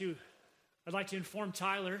I'd like to inform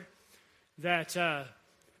Tyler that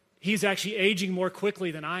he's actually aging more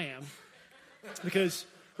quickly than I am, because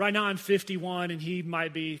right now I'm 51 and he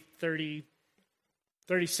might be 30,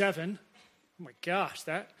 37. Oh my gosh,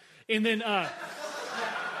 and then,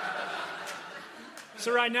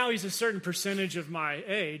 so right now he's a certain percentage of my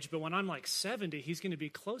age, but when I'm like 70, he's going to be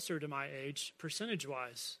closer to my age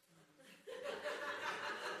percentage-wise.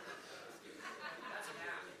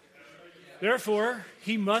 Therefore,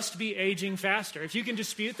 he must be aging faster. If you can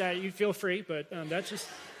dispute that, you feel free, but this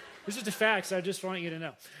is the facts. I just want you to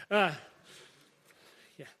know.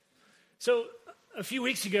 Yeah. So a few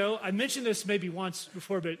weeks ago, I mentioned this maybe once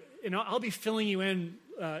before, but I'll be filling you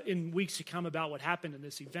in weeks to come about what happened in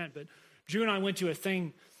this event. But Drew and I went to a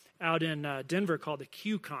thing out in Denver called the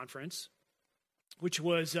Q Conference, which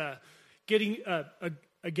was getting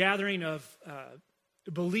a gathering of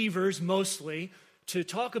believers mostly to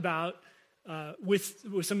talk about with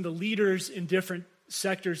some of the leaders in different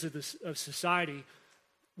sectors of society,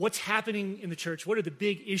 what's happening in the church, what are the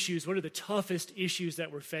big issues, what are the toughest issues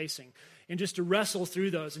that we're facing, and just to wrestle through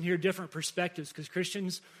those and hear different perspectives, because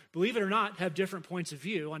Christians, believe it or not, have different points of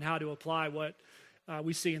view on how to apply what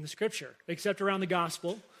we see in the Scripture. Except around the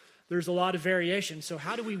gospel, there's a lot of variation. So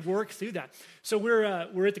how do we work through that? So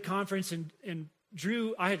we're at the conference, and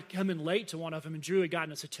Drew, I had come in late to one of them, and Drew had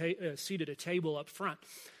gotten us a seat at a table up front.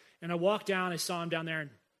 And I walked down, I saw him down there,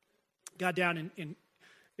 and got down, and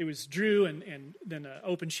it was Drew, and then an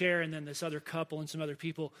open chair, and then this other couple and some other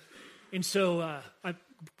people. And so I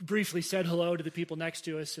briefly said hello to the people next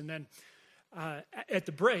to us, and then at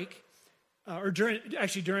the break, during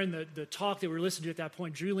the talk that we were listening to at that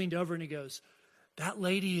point, Drew leaned over and he goes, "That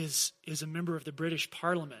lady is a member of the British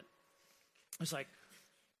Parliament." I was like,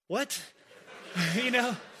 "What?"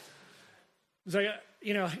 I was like,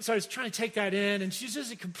 so I was trying to take that in, and she's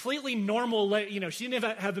just a completely normal lady. She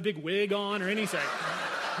didn't have a big wig on or anything.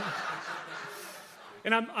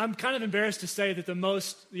 And I'm kind of embarrassed to say that the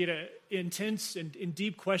most intense and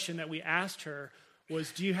deep question that we asked her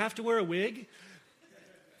was, "Do you have to wear a wig?"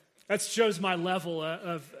 That shows my level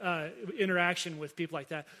of interaction with people like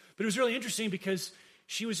that. But it was really interesting because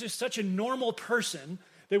she was just such a normal person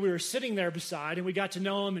that we were sitting there beside, and we got to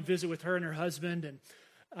know him and visit with her and her husband. And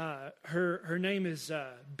her name is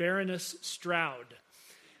Baroness Stroud.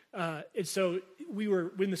 And so we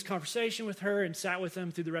were in this conversation with her and sat with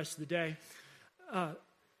them through the rest of the day.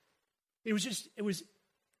 It was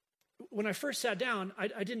when I first sat down,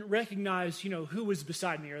 I didn't recognize, who was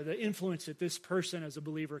beside me or the influence that this person as a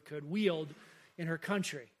believer could wield in her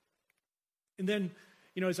country. And then,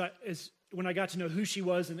 when I got to know who she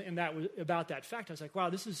was and that was about that fact, I was like, wow,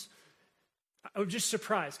 I was just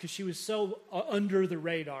surprised because she was so under the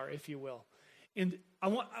radar, if you will. And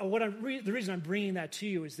the reason I'm bringing that to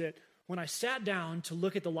you is that when I sat down to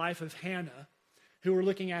look at the life of Hannah, who we're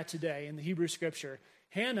looking at today in the Hebrew Scripture,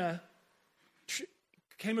 Hannah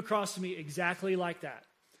came across to me exactly like that.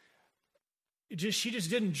 She just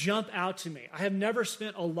didn't jump out to me. I have never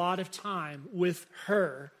spent a lot of time with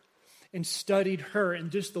her and studied her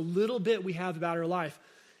and just the little bit we have about her life.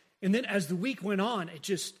 And then as the week went on,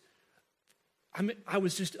 I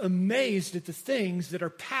was just amazed at the things that are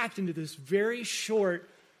packed into this very short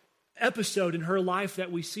episode in her life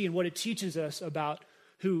that we see and what it teaches us about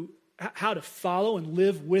how to follow and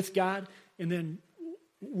live with God, and then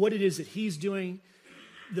what it is that He's doing,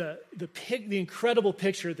 the incredible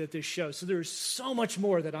picture that this shows. So there's so much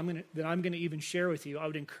more that I'm going to even share with you. I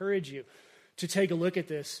would encourage you to take a look at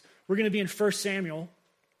this. We're going to be in 1 Samuel,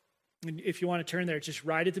 and if you want to turn there, it's just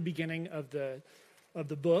right at the beginning of the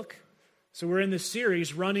book. So we're in this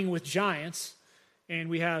series, Running with Giants, and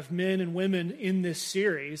we have men and women in this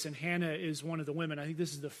series, and Hannah is one of the women. I think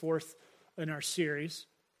this is the fourth in our series.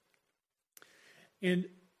 And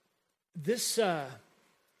this, the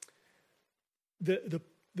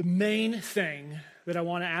main thing that I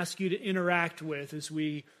want to ask you to interact with as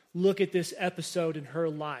we look at this episode in her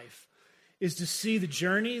life is to see the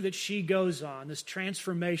journey that she goes on, this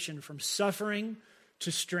transformation from suffering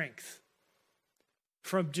to strength.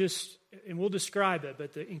 And we'll describe it,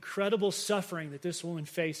 but the incredible suffering that this woman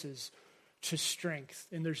faces to strength.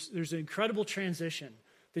 And there's an incredible transition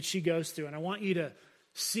that she goes through. And I want you to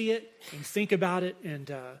see it and think about it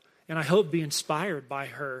and I hope be inspired by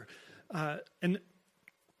her.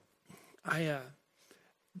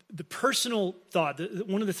 The personal thought,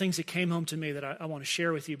 one of the things that came home to me that I want to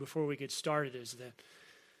share with you before we get started is that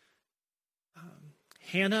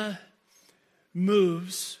Hannah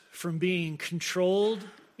moves from being controlled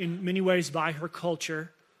in many ways by her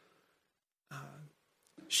culture.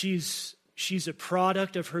 She's a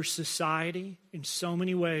product of her society in so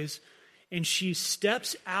many ways, and she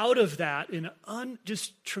steps out of that in an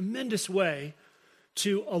just tremendous way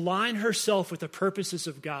to align herself with the purposes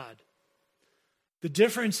of God. The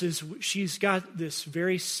difference is she's got this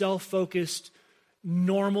very self-focused,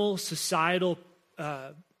 normal, societal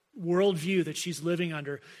worldview that she's living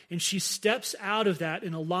under, and she steps out of that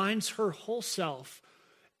and aligns her whole self,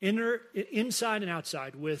 inside and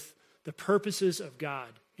outside, with the purposes of God.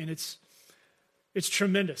 And it's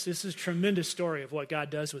tremendous. This is a tremendous story of what God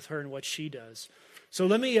does with her and what she does. So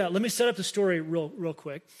let me set up the story real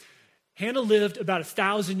quick. Hannah lived about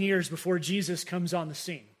 1,000 years before Jesus comes on the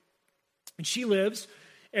scene. And she lives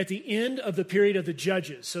at the end of the period of the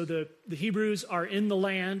Judges. So the Hebrews are in the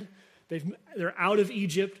land. They're out of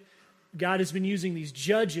Egypt. God has been using these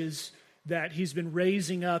judges that he's been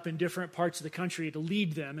raising up in different parts of the country to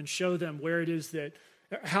lead them and show them where it is that,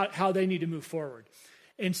 how they need to move forward.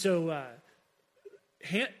 And so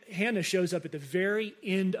Hannah shows up at the very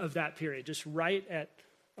end of that period, just right at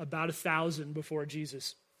about 1,000 before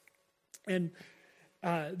Jesus. And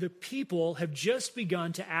the people have just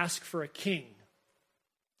begun to ask for a king.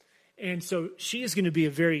 And so she is going to be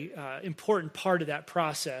a very important part of that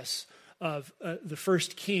process of the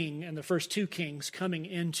first king and the first two kings coming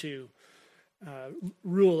into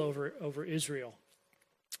rule over Israel.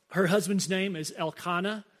 Her husband's name is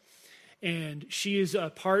Elkanah, and she is a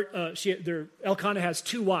part. Elkanah has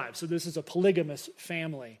two wives, so this is a polygamous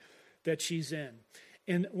family that she's in.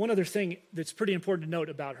 And one other thing that's pretty important to note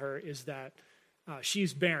about her is that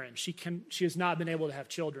she's barren. She has not been able to have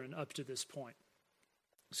children up to this point.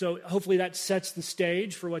 So hopefully that sets the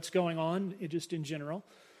stage for what's going on, just in general.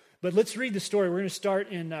 But let's read the story. We're going to start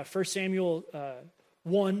in 1 Samuel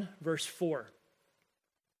 1, verse 4.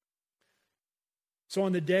 So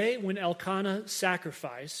on the day when Elkanah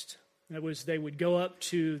sacrificed, they would go up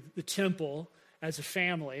to the temple as a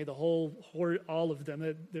family, all of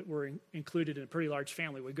them that were included in a pretty large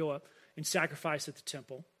family would go up and sacrifice at the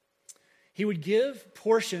temple. He would give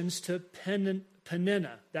portions to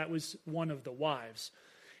Peninnah, that was one of the wives,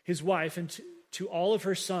 his wife, and to all of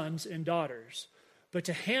her sons and daughters. But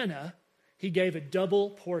to Hannah, he gave a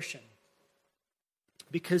double portion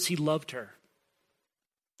because he loved her,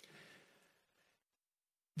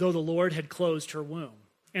 though the Lord had closed her womb.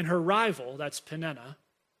 And her rival, that's Peninnah,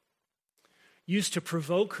 used to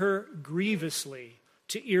provoke her grievously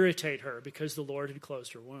to irritate her because the Lord had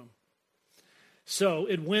closed her womb. So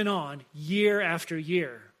it went on year after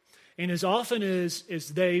year. And as often as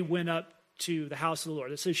they went up to the house of the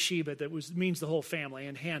Lord, this is she, but means the whole family,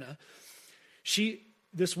 and Hannah,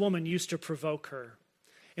 this woman used to provoke her.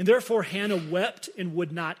 And therefore Hannah wept and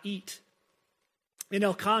would not eat. And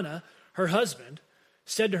Elkanah, her husband,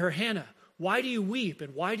 said to her, Hannah, why do you weep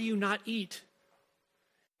and why do you not eat?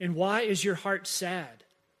 And why is your heart sad?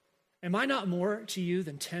 Am I not more to you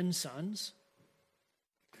than 10 sons?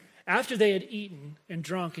 After they had eaten and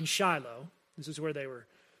drunk in Shiloh, this is where they were,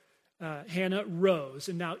 Hannah rose,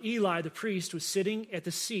 and now Eli the priest was sitting at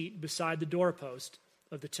the seat beside the doorpost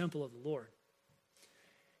of the temple of the Lord.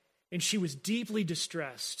 And she was deeply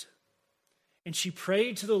distressed, and she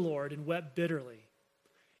prayed to the Lord and wept bitterly.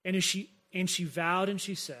 And she vowed and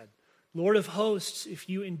she said, Lord of hosts, if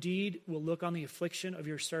you indeed will look on the affliction of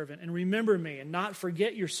your servant and remember me and not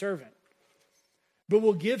forget your servant, but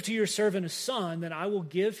will give to your servant a son, then I will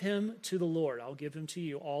give him to the Lord. I'll give him to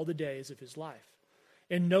you all the days of his life.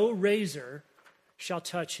 And no razor shall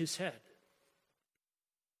touch his head.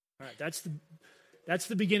 All right, that's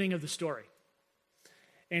the beginning of the story.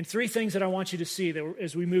 And three things that I want you to see that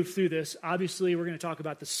as we move through this. Obviously, we're going to talk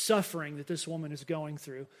about the suffering that this woman is going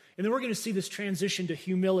through. And then we're going to see this transition to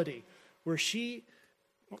humility, where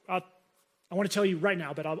I want to tell you right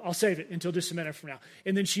now, but I'll save it until just a minute from now.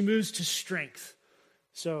 And then she moves to strength.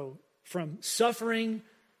 So from suffering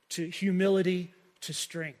to humility to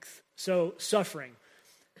strength. So suffering.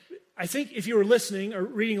 I think if you were listening or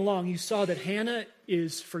reading along, you saw that Hannah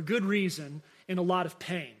is, for good reason, in a lot of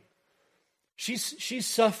pain. She's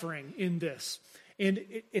suffering in this. And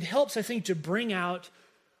it helps, I think, to bring out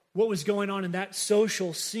what was going on in that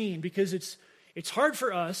social scene, because it's hard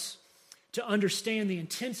for us to understand the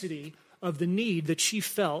intensity of the need that she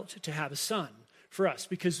felt to have a son for us.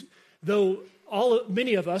 Because though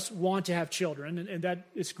many of us want to have children, and that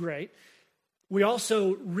is great, we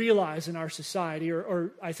also realize in our society,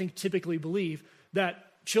 or I think typically believe,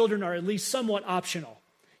 that children are at least somewhat optional.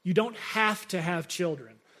 You don't have to have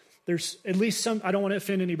children. There's at least some, I don't want to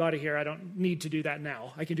offend anybody here. I don't need to do that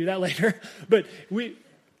now. I can do that later. But we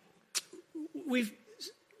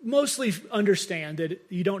mostly understand that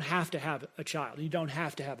you don't have to have a child. You don't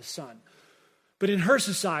have to have a son. But in her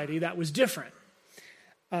society, that was different.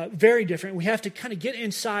 very different. We have to kind of get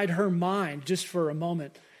inside her mind just for a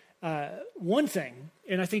moment. One thing,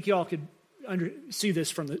 and I think you all could see this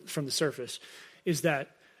from the surface, is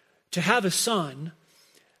that to have a son,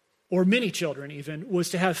 or many children even, was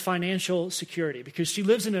to have financial security, because she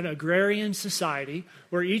lives in an agrarian society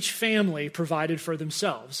where each family provided for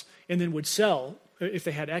themselves and then would sell if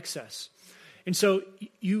they had excess. And so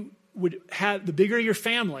you would have, the bigger your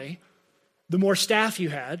family, the more staff you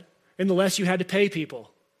had, and the less you had to pay people,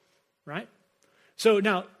 right? So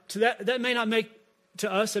now, to that may not make, to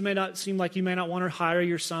us, it may not seem like you may not want to hire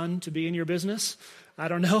your son to be in your business. I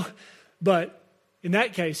don't know. But in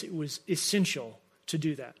that case, it was essential to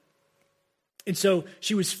do that. And so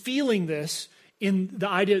she was feeling this in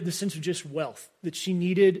the sense of just wealth, that she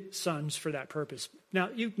needed sons for that purpose. Now,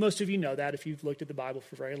 most of you know that if you've looked at the Bible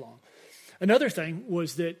for very long. Another thing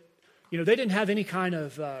was that, they didn't have any kind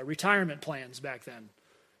of retirement plans back then.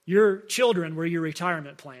 Your children were your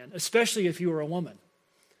retirement plan, especially if you were a woman,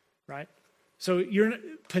 right? So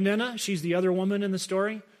Peninnah, she's the other woman in the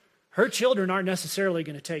story. Her children aren't necessarily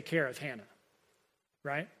going to take care of Hannah,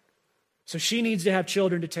 right? So she needs to have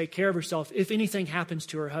children to take care of herself if anything happens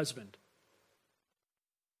to her husband.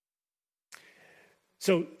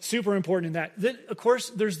 So super important in that. Then, of course,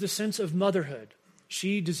 there's the sense of motherhood.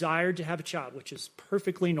 She desired to have a child, which is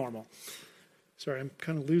perfectly normal. Sorry, I'm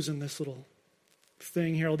kind of losing this little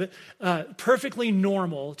thing here a little bit. Perfectly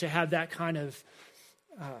normal to have that kind of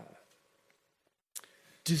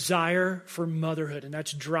desire for motherhood, and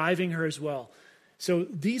that's driving her as well. So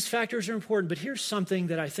these factors are important, but here's something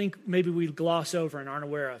that I think maybe we gloss over and aren't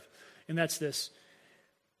aware of, and that's this.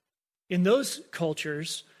 In those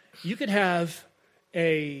cultures, you could have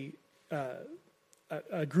a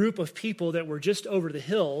group of people that were just over the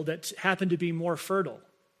hill that happened to be more fertile.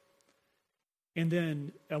 And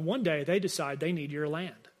then one day they decide they need your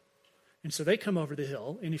land. And so they come over the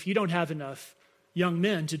hill, and if you don't have enough young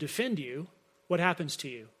men to defend you, what happens to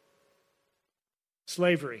you?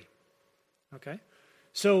 Slavery. Okay?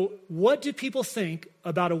 So what do people think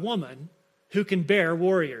about a woman who can bear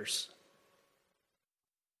warriors?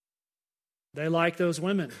 They like those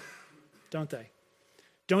women, don't they?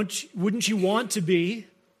 Wouldn't you want to be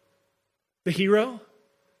the hero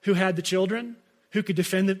who had the children, who could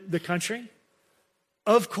defend the country?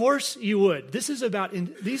 Of course you would.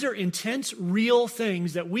 These are intense, real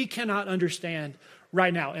things that we cannot understand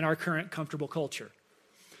right now in our current comfortable culture.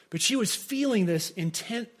 But she was feeling this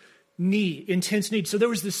intense need. So there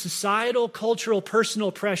was this societal, cultural, personal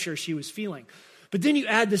pressure she was feeling. But then you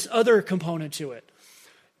add this other component to it,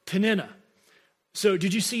 Peninnah. So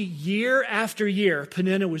did you see year after year,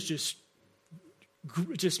 Peninnah was just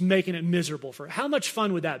making it miserable for her? How much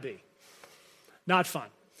fun would that be? Not fun.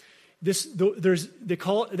 They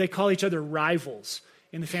call each other rivals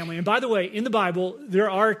in the family. And by the way, in the Bible, there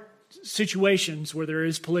are situations where there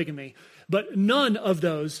is polygamy, but none of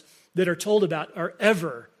those that are told about are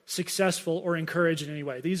ever successful or encouraged in any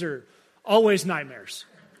way. These are always nightmares.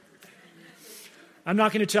 I'm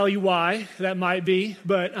not going to tell you why that might be,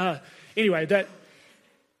 but anyway,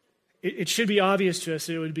 it should be obvious to us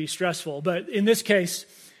that it would be stressful. But in this case,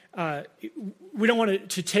 we don't want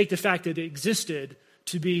to take the fact that it existed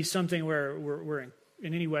to be something where we're in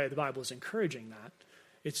any way the Bible is encouraging that.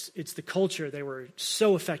 It's the culture. They were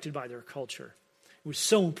so affected by their culture. It was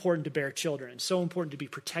so important to bear children and so important to be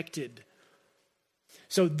protected.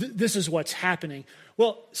 So this is what's happening.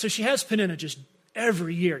 Well, so she has Peninnah just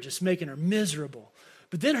every year, just making her miserable.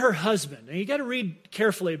 But then her husband, and you got to read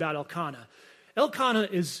carefully about Elkanah. Elkanah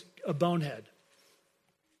is a bonehead.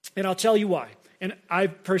 And I'll tell you why. And I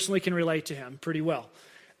personally can relate to him pretty well.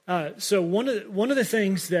 So one of the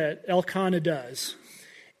things that Elkanah does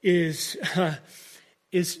is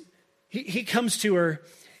he comes to her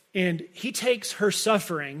and he takes her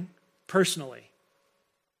suffering personally.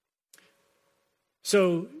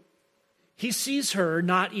 So he sees her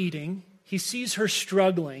not eating. He sees her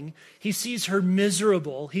struggling. He sees her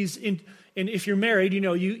miserable. And if you're married,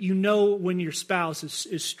 you know when your spouse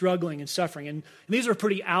is struggling and suffering. And these are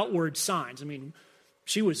pretty outward signs. I mean,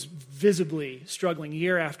 she was visibly struggling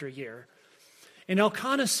year after year. And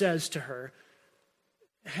Elkanah says to her,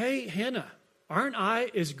 "Hey, Hannah, aren't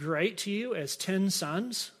I as great to you as 10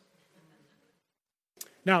 sons?"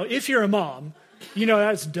 Now, if you're a mom,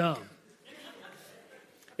 that's dumb.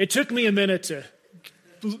 It took me a minute to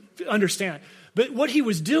understand. But what he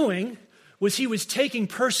was doing was he was taking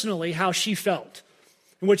personally how she felt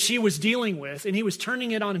and what she was dealing with, and he was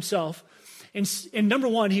turning it on himself. And number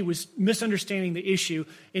one, he was misunderstanding the issue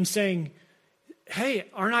in saying, "Hey,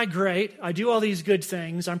 aren't I great? I do all these good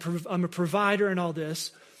things. I'm a provider and all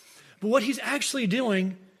this." But what he's actually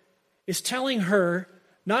doing is telling her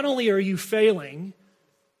not only are you failing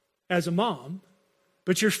as a mom,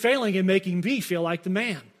 but you're failing in making me feel like the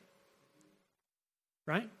man.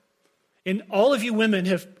 Right? And all of you women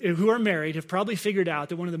who are married have probably figured out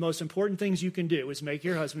that one of the most important things you can do is make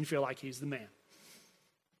your husband feel like he's the man.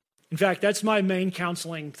 In fact, that's my main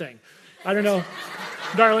counseling thing. I don't know,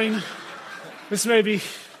 darling, this may be,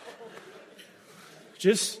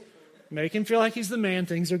 just make him feel like he's the man.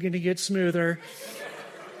 Things are going to get smoother.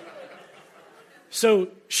 So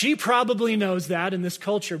she probably knows that in this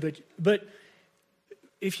culture, but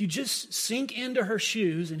if you just sink into her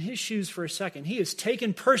shoes and his shoes for a second, he has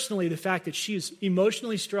taken personally the fact that she is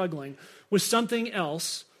emotionally struggling with something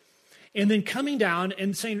else and then coming down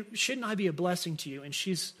and saying, shouldn't I be a blessing to you? And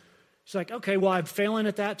she's like, okay, well, I'm failing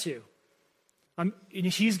at that too. And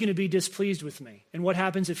he's going to be displeased with me. And what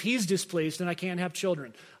happens if he's displeased and I can't have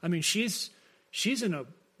children? I mean, she's in a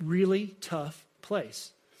really tough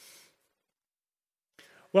place.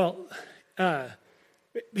 Well,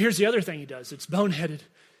 here's the other thing he does. It's boneheaded.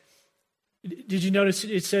 Did you notice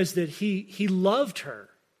it says that he loved her?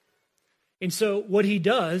 And so what he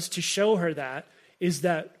does to show her that is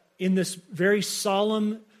that in this very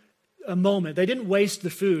solemn moment, they didn't waste the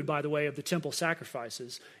food, by the way, of the temple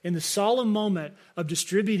sacrifices. In the solemn moment of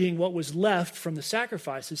distributing what was left from the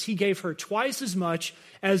sacrifices, he gave her twice as much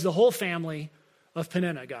as the whole family of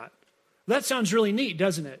Peninnah got. That sounds really neat,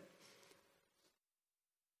 doesn't it?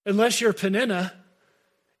 Unless you're Peninnah,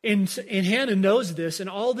 and Hannah knows this, and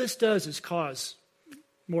all this does is cause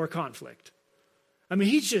more conflict. I mean,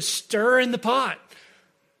 he's just stirring the pot.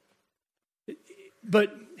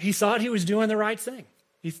 But he thought he was doing the right thing.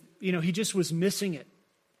 He just was missing it.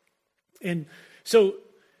 And so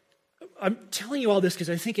I'm telling you all this because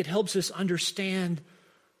I think it helps us understand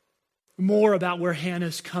more about where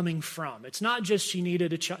Hannah's coming from. It's not just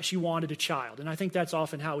she wanted a child, and I think that's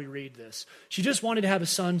often how we read this. She just wanted to have a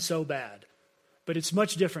son so bad, but it's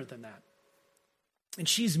much different than that. And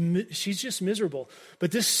she's just miserable.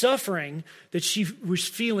 But this suffering that she was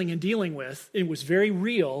feeling and dealing with, it was very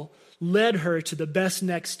real, led her to the best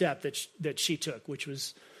next step that she took, which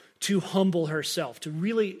was to humble herself, to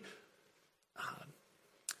really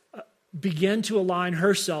begin to align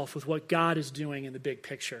herself with what God is doing in the big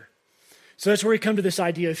picture. So that's where we come to this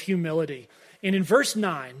idea of humility. And in verse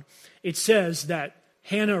 9, it says that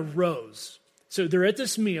Hannah rose. So they're at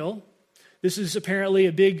this meal. This is apparently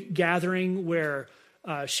a big gathering where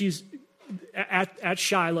she's at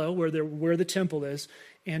Shiloh, where the temple is,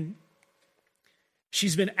 and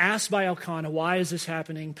she's been asked by Elkanah, why is this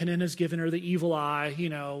happening? Peninnah's given her the evil eye.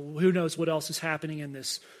 Who knows what else is happening in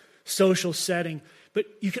this social setting. But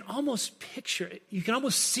you can almost picture it. You can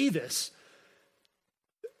almost see this.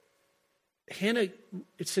 Hannah,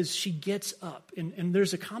 it says she gets up. And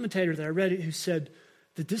there's a commentator that I read who said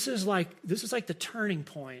that this is like the turning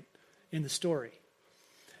point in the story.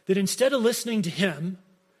 That instead of listening to him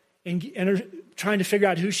and trying to figure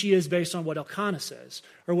out who she is based on what Elkanah says,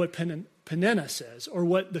 or what Peninnah says, or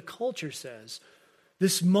what the culture says,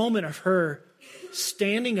 this moment of her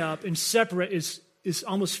standing up and separate is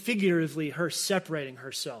almost figuratively her separating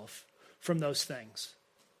herself from those things.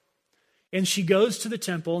 And she goes to the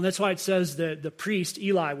temple, and that's why it says that the priest,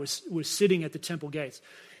 Eli, was sitting at the temple gates,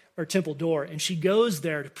 or temple door, and she goes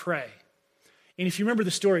there to pray. And if you remember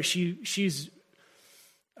the story, she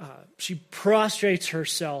prostrates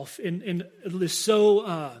herself and is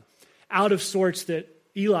so out of sorts that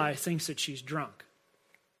Eli thinks that she's drunk.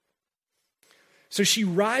 So she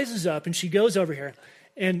rises up and she goes over here,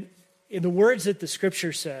 and in the words that the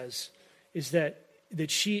scripture says is that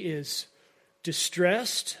she is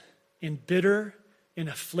distressed and bitter and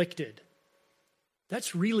afflicted.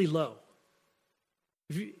 That's really low.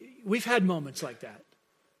 We've had moments like that.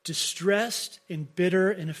 Distressed and bitter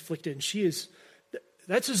and afflicted. And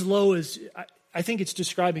that's as low as, I think it's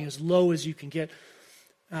describing as low as you can get.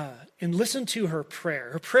 And listen to her prayer.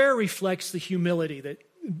 Her prayer reflects the humility that,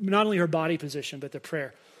 not only her body position, but the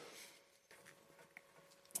prayer.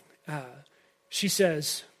 She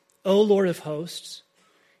says, O Lord of hosts,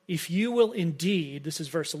 if you will indeed, this is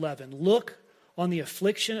verse 11, look on the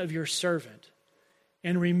affliction of your servant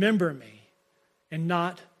and remember me and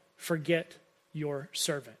not forget your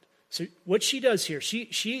servant. So what she does here,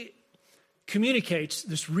 she communicates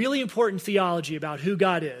this really important theology about who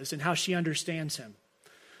God is and how she understands him.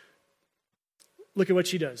 Look at what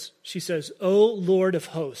she does. She says, O Lord of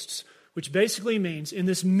hosts, which basically means in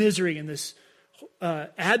this misery, in this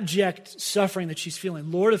abject suffering that she's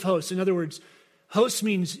feeling, Lord of hosts. In other words, hosts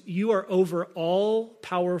means you are over all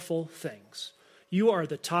powerful things. You are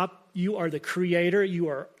the top, you are the creator, you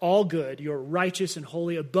are all good, you are righteous and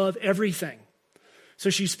holy above everything. So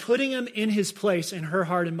she's putting him in his place in her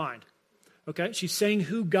heart and mind. Okay? She's saying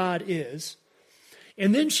who God is.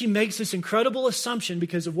 And then she makes this incredible assumption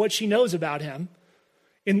because of what she knows about him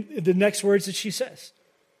in the next words that she says.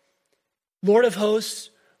 Lord of hosts,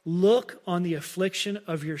 look on the affliction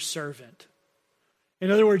of your servant. In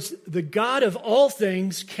other words, the God of all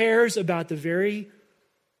things cares about the very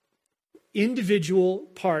individual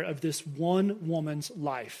part of this one woman's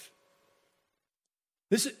life.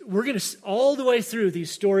 We're going to, all the way through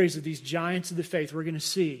these stories of these giants of the faith, we're going to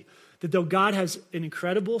see that though God has an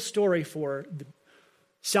incredible story for the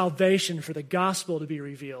salvation, for the gospel to be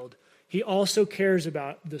revealed, he also cares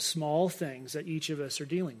about the small things that each of us are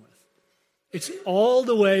dealing with. It's all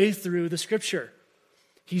the way through the scripture.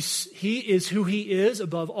 He is who he is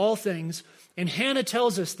above all things, and Hannah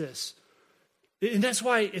tells us this. And that's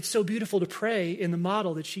why it's so beautiful to pray in the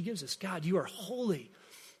model that she gives us. God, you are holy.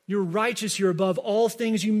 You're righteous. You're above all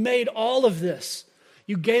things. You made all of this.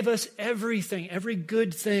 You gave us everything, every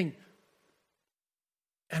good thing.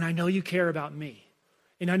 And I know you care about me.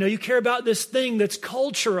 And I know you care about this thing that's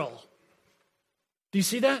cultural. Do you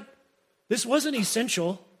see that? This wasn't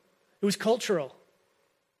essential. It was cultural.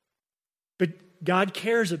 But God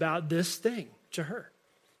cares about this thing to her.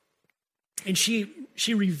 And she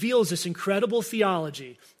reveals this incredible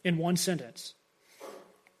theology in one sentence,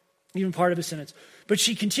 even part of a sentence. But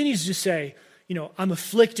she continues to say, I'm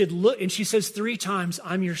afflicted. Look, and she says 3 times,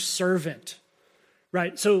 I'm your servant,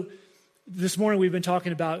 right? So this morning we've been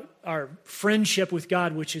talking about our friendship with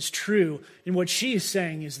God, which is true. And what she is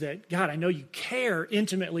saying is that, God, I know you care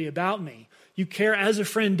intimately about me. You care as a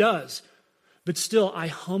friend does. But still, I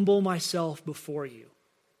humble myself before you.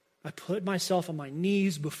 I put myself on my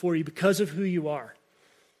knees before you because of who you are.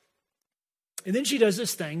 And then she does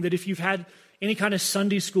this thing that if you've had any kind of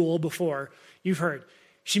Sunday school before, you've heard.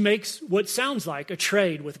 She makes what sounds like a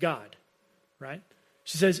trade with God, right?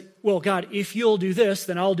 She says, well, God, if you'll do this,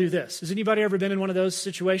 then I'll do this. Has anybody ever been in one of those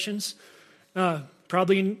situations?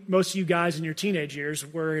 Probably most of you guys in your teenage years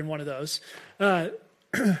were in one of those.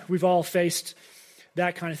 We've all faced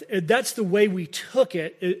that kind of thing. That's the way we took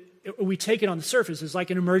it. We take it on the surface. It's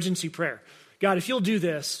like an emergency prayer. God, if you'll do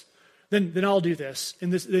this, then I'll do this,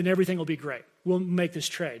 and then everything will be great. We'll make this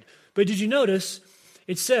trade. But did you notice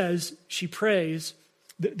it says she prays,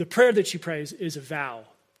 the prayer that she prays is a vow.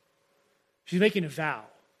 She's making a vow.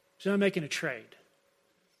 She's not making a trade.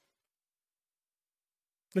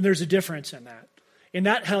 And there's a difference in that. And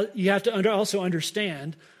that you have to also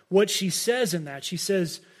understand what she says in that. She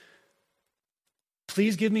says,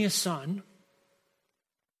 please give me a son.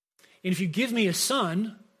 And if you give me a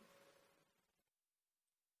son,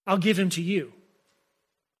 I'll give him to you.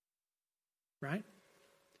 Right?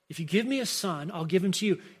 If you give me a son, I'll give him to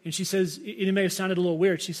you. And she says, it may have sounded a little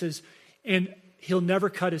weird. She says, and he'll never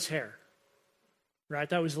cut his hair. Right?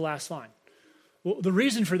 That was the last line. Well, the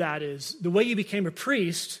reason for that is the way you became a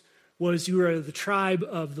priest was you were the tribe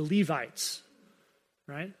of the Levites.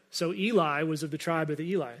 Right? So Eli was of the tribe of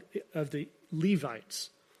the Levites.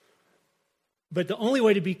 But the only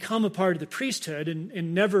way to become a part of the priesthood,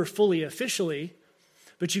 and never fully officially,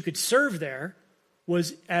 but you could serve there,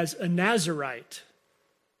 was as a Nazirite.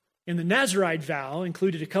 And the Nazirite vow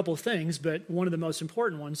included a couple of things, but one of the most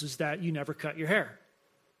important ones is that you never cut your hair.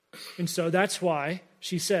 And so that's why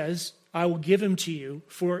she says, I will give him to you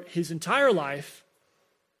for his entire life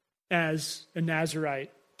as a Nazirite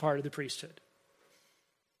part of the priesthood.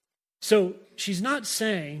 So she's not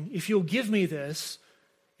saying, if you'll give me this,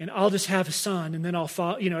 and I'll just have a son, and then I'll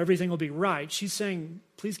follow, everything will be right. She's saying,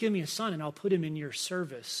 please give me a son, and I'll put him in your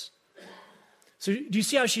service. So do you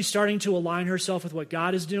see how she's starting to align herself with what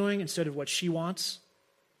God is doing instead of what she wants?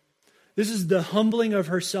 This is the humbling of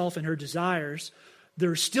herself and her desires.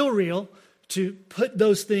 They're still real, to put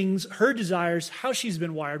those things, her desires, how she's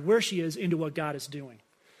been wired, where she is, into what God is doing.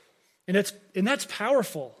 And that's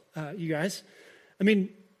powerful, you guys. I mean,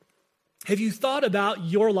 have you thought about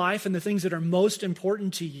your life and the things that are most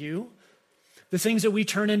important to you? The things that we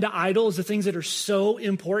turn into idols, the things that are so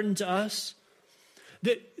important to us?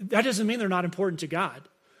 That doesn't mean they're not important to God.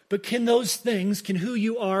 But can those things, can who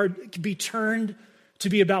you are be turned to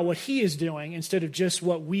be about what he is doing instead of just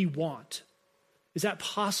what we want? Is that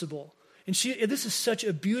possible? And this is such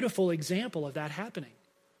a beautiful example of that happening.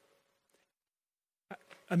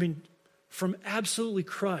 I mean, from absolutely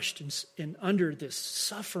crushed and under this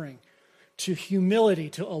suffering to humility,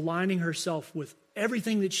 to aligning herself with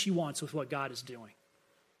everything that she wants with what God is doing.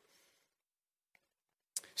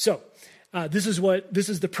 So, this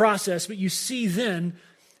is the process, but you see then,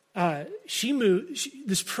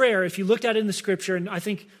 this prayer, if you looked at it in the scripture, and I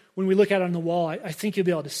think when we look at it on the wall, I think you'll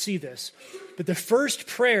be able to see this. But the first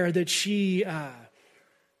prayer that she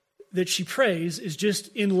that she prays is just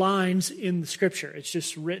in lines in the scripture. It's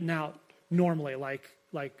just written out normally, like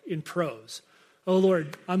in prose. Oh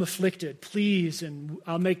Lord, I'm afflicted, please, and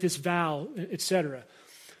I'll make this vow, etc.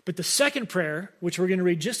 But the second prayer, which we're going to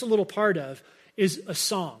read just a little part of, is a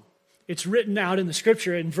song. It's written out in the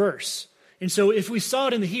scripture in verse. And so if we saw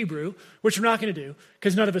it in the Hebrew, which we're not going to do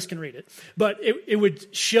because none of us can read it, but it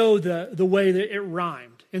would show the way that it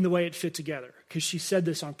rhymed and the way it fit together, because she said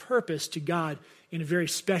this on purpose to God in a very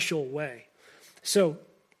special way. So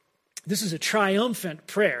this is a triumphant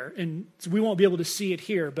prayer, and we won't be able to see it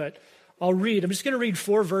here, but I'm just going to read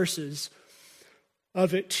 4 verses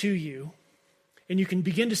of it to you, and you can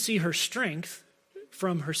begin to see her strength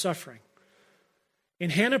from her suffering.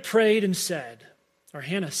 And Hannah prayed and said, or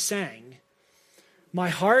Hannah sang, "My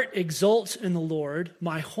heart exults in the Lord.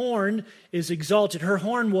 My horn is exalted." Her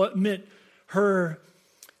horn meant her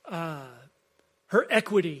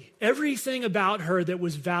equity. Everything about her that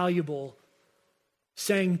was valuable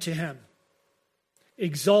sang to him.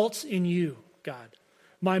 "Exalts in you, God.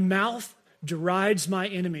 My mouth derides my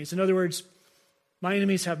enemies." In other words, my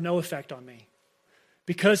enemies have no effect on me,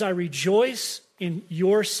 because I rejoice in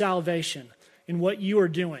your salvation, in what you are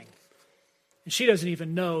doing. And she doesn't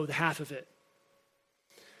even know the half of it.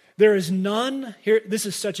 There is none, here, this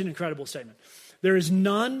is such an incredible statement. There is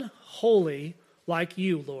none holy like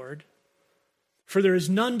you, Lord. For there is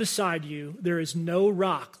none beside you. There is no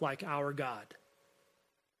rock like our God.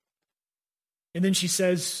 And then she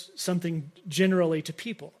says something generally to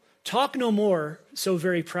people. "Talk no more so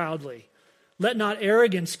very proudly. Let not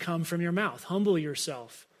arrogance come from your mouth. Humble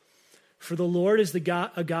yourself. For the Lord is a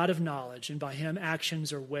God of knowledge, and by him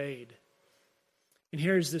actions are weighed." And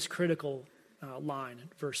here's this critical line in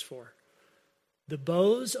verse 4. "The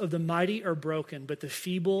bows of the mighty are broken, but the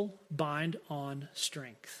feeble bind on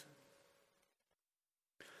strength."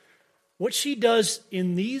 What she does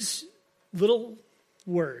in these little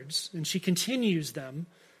words, and she continues them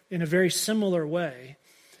in a very similar way,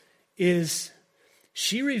 is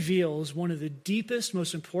she reveals one of the deepest,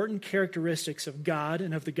 most important characteristics of God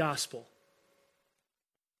and of the gospel.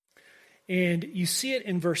 And you see it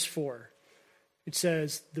in verse 4. It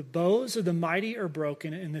says, "The bows of the mighty are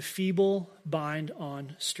broken, and the feeble bind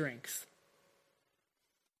on strength."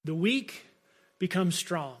 The weak become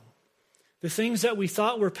strong. The things that we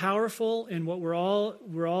thought were powerful and what we're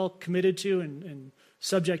all committed to and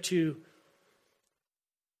subject to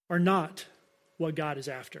are not what God is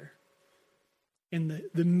after. And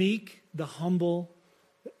the meek, the humble,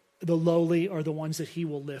 the lowly are the ones that he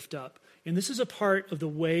will lift up. And this is a part of the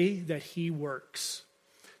way that he works.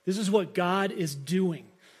 This is what God is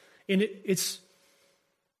doing. And this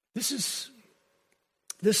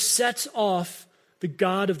sets off the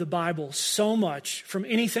God of the Bible so much from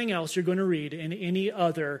anything else you're going to read in any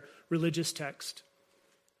other religious text.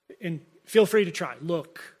 And feel free to try.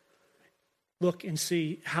 Look and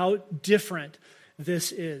see how different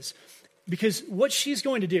this is. Because what she's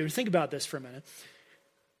going to do, think about this for a minute.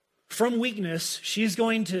 From weakness, she's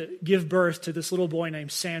going to give birth to this little boy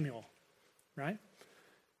named Samuel, right?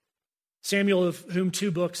 Samuel, of whom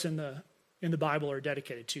 2 books in the Bible are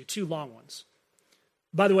dedicated to, 2 long ones.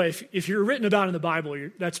 By the way, if you're written about in the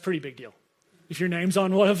Bible, that's a pretty big deal. If your name's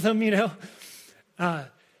on one of them,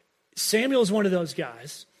 Samuel's one of those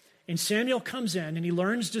guys. And Samuel comes in and he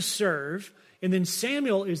learns to serve. And then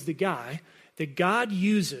Samuel is the guy that God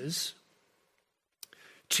uses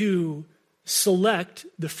to select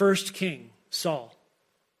the first king, Saul.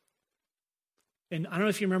 And I don't know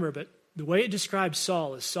if you remember, but the way it describes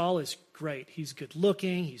Saul is great. He's good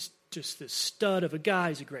looking. He's just this stud of a guy.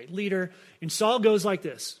 He's a great leader. And Saul goes like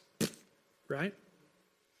this, right?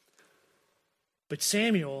 But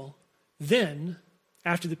Samuel, then,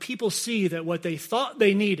 after the people see that what they thought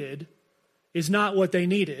they needed is not what they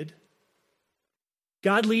needed,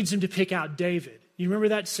 God leads him to pick out David. You remember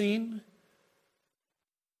that scene?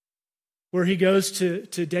 Where he goes to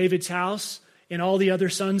David's house and all the other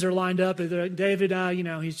sons are lined up. David,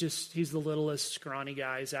 he's the littlest, scrawny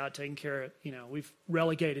guy. He's out taking care of, we've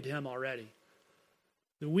relegated him already.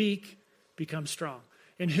 The weak become strong.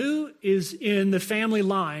 And who is in the family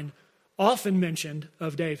line often mentioned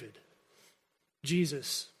of David?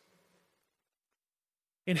 Jesus.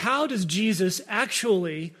 And how does Jesus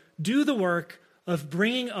actually do the work of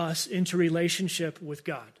bringing us into relationship with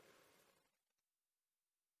God?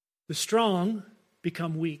 The strong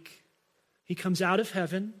become weak. He comes out of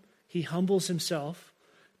heaven, he humbles himself,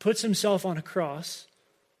 puts himself on a cross,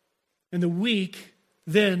 and the weak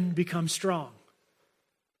then become strong.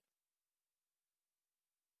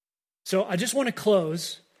 So I just want to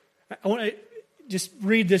close. I want to just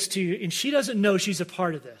read this to you, and she doesn't know she's a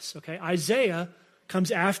part of this, okay? Isaiah comes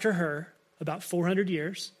after her about 400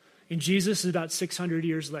 years, and Jesus is about 600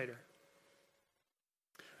 years later.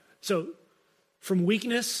 So, from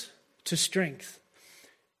weakness to strength.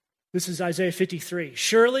 This is Isaiah 53.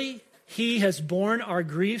 Surely he has borne our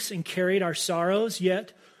griefs and carried our sorrows,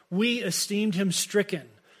 yet we esteemed him stricken,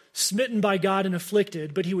 smitten by God and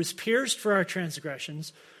afflicted, but he was pierced for our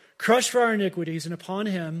transgressions, crushed for our iniquities, and upon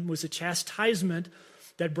him was a chastisement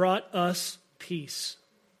that brought us peace.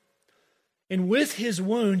 And with his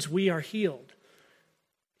wounds we are healed.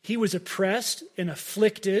 He was oppressed and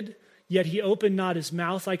afflicted, yet he opened not his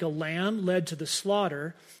mouth. Like a lamb led to the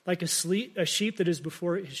slaughter, like a sheep that is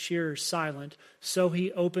before his shearers silent, so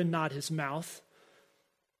he opened not his mouth.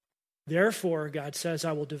 Therefore, God says,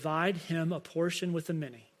 I will divide him a portion with the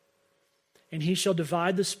many, and he shall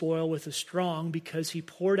divide the spoil with the strong, because he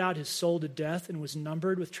poured out his soul to death and was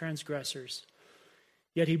numbered with transgressors.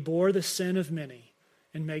 Yet he bore the sin of many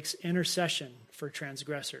and makes intercession for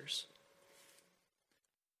transgressors.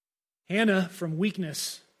 Hannah, from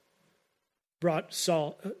weakness, brought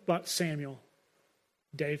Samuel,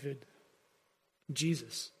 David,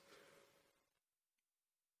 Jesus.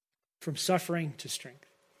 From suffering to strength.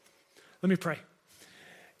 Let me pray.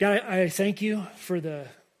 God, I thank you for the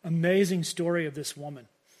amazing story of this woman.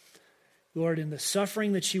 Lord, in the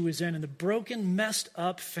suffering that she was in, and the broken, messed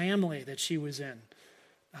up family that she was in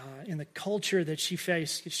the culture that she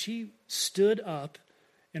faced, she stood up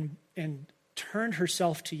and turned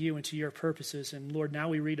herself to you and to your purposes. And Lord, now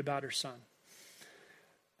we read about her son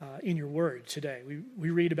in your word today. We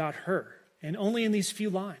read about her, and only in these few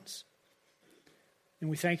lines. And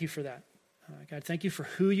we thank you for that. God, thank you for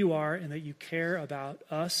who you are and that you care about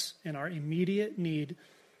us and our immediate need,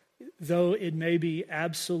 though it may be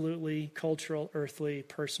absolutely cultural, earthly,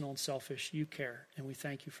 personal, and selfish. You care, and we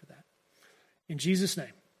thank you for that. In Jesus'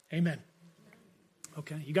 name, amen.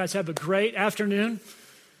 Okay, you guys have a great afternoon.